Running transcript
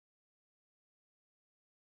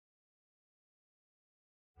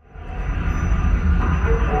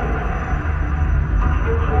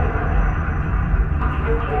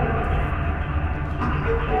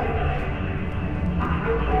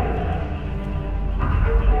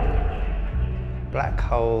Black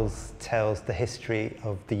holes tells the history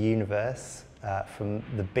of the universe from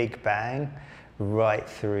the Big Bang right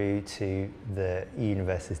through to the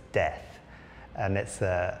universe's death. And it's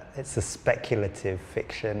a speculative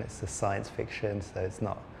fiction, it's a science fiction, so it's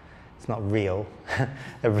not real,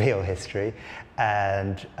 a real history.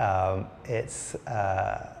 And it's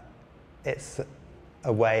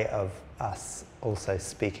a way of us also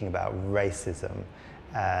speaking about racism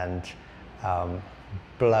and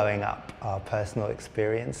blowing up our personal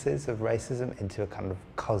experiences of racism into a kind of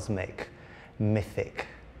cosmic, mythic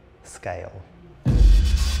scale.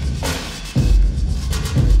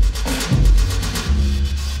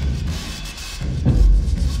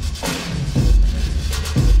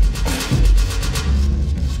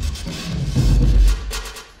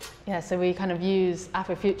 Yeah, so we kind of use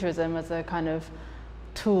Afrofuturism as a kind of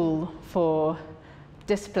tool for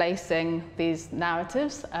displacing these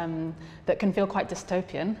narratives that can feel quite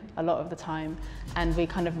dystopian a lot of the time, and we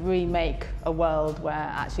kind of remake a world where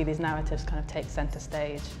actually these narratives kind of take center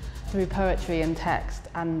stage through poetry and text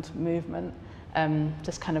and movement,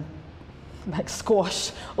 just kind of like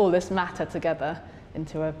squash all this matter together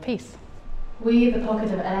into a piece. We, the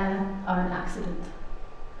pocket of air, are an accident,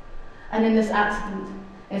 and in this accident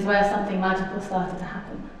is where something magical started to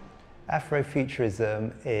happen.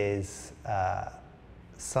 Afrofuturism is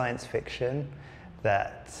science fiction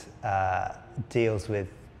that deals with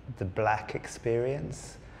the black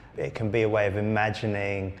experience. It can be a way of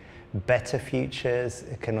imagining better futures.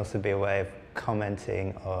 It can also be a way of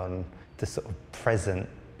commenting on the sort of present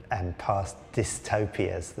and past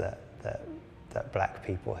dystopias that black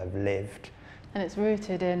people have lived. And it's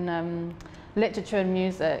rooted in literature and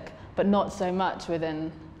music, but not so much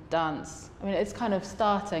within dance. I mean, it's kind of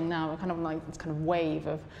starting now, we're kind of like this kind of wave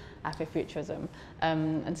of Afrofuturism.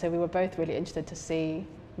 And so we were both really interested to see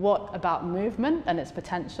what about movement and its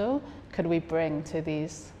potential could we bring to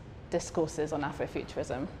these discourses on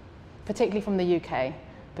Afrofuturism, particularly from the UK,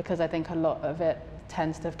 because I think a lot of it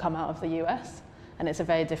tends to have come out of the US, and it's a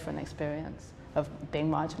very different experience of being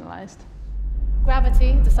marginalised.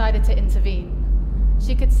 Gravity decided to intervene.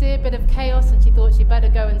 She could see a bit of chaos and she thought she'd better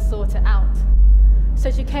go and sort it out. So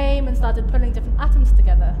she came and started pulling different atoms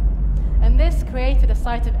together. And this created a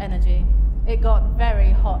site of energy. It got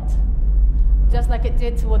very hot. Just like it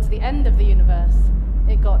did towards the end of the universe,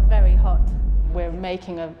 it got very hot. We're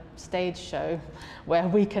making a stage show where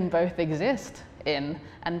we can both exist in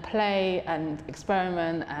and play and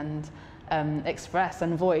experiment and express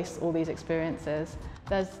and voice all these experiences.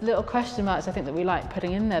 There's little question marks I think that we like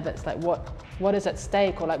putting in there that's like what is at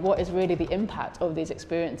stake, or like what is really the impact of these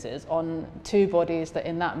experiences on two bodies that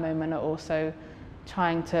in that moment are also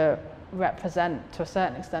trying to represent to a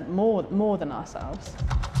certain extent more than ourselves.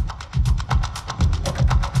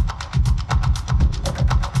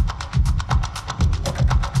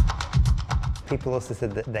 People also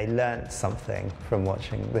said that they learnt something from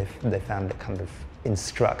watching. They found it kind of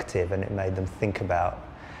instructive, and it made them think about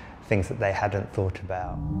things that they hadn't thought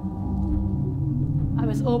about. I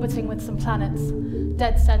was orbiting with some planets,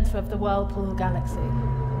 dead center of the Whirlpool galaxy.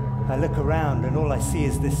 I look around and all I see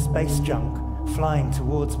is this space junk flying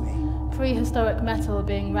towards me. Prehistoric metal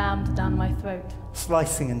being rammed down my throat.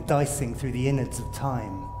 Slicing and dicing through the innards of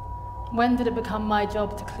time. When did it become my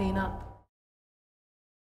job to clean up?